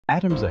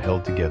Atoms are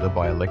held together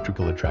by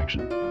electrical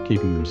attraction,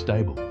 keeping them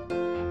stable.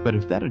 But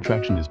if that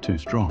attraction is too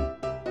strong,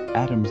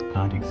 atoms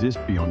can't exist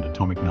beyond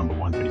atomic number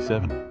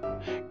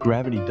 137.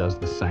 Gravity does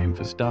the same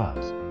for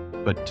stars,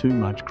 but too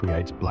much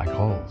creates black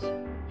holes.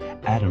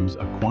 Atoms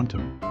are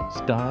quantum,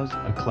 stars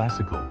are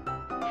classical.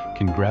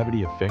 Can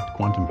gravity affect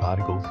quantum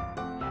particles?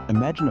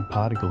 Imagine a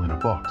particle in a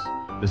box,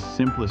 the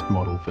simplest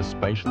model for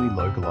spatially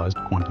localized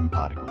quantum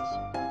particles.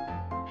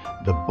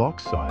 The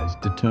box size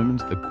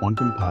determines the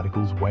quantum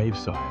particle's wave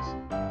size.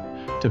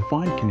 To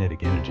find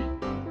kinetic energy,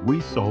 we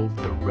solve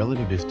the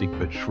relativistic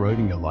but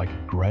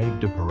Schrödinger-like Grave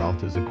de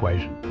Peralta's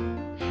equation.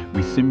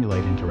 We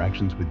simulate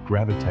interactions with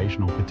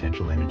gravitational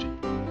potential energy.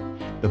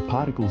 The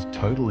particle's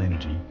total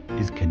energy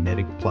is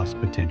kinetic plus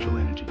potential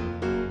energy.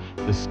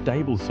 The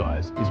stable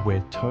size is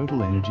where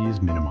total energy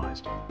is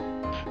minimized.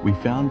 We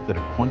found that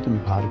a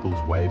quantum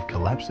particle's wave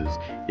collapses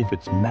if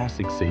its mass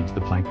exceeds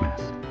the Planck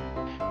mass.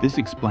 This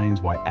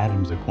explains why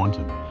atoms are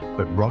quantum,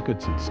 but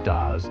rockets and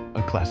stars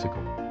are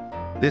classical.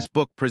 This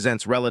book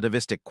presents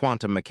relativistic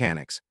quantum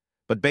mechanics,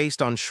 but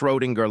based on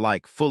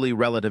Schrödinger-like fully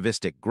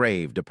relativistic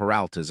Grave de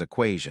Peralta's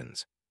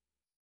equations.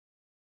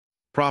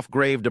 Prof.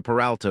 Grave de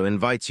Peralta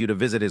invites you to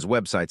visit his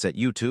websites at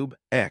YouTube,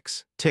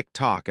 X,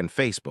 TikTok, and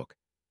Facebook.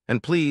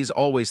 And please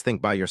always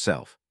think by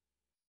yourself.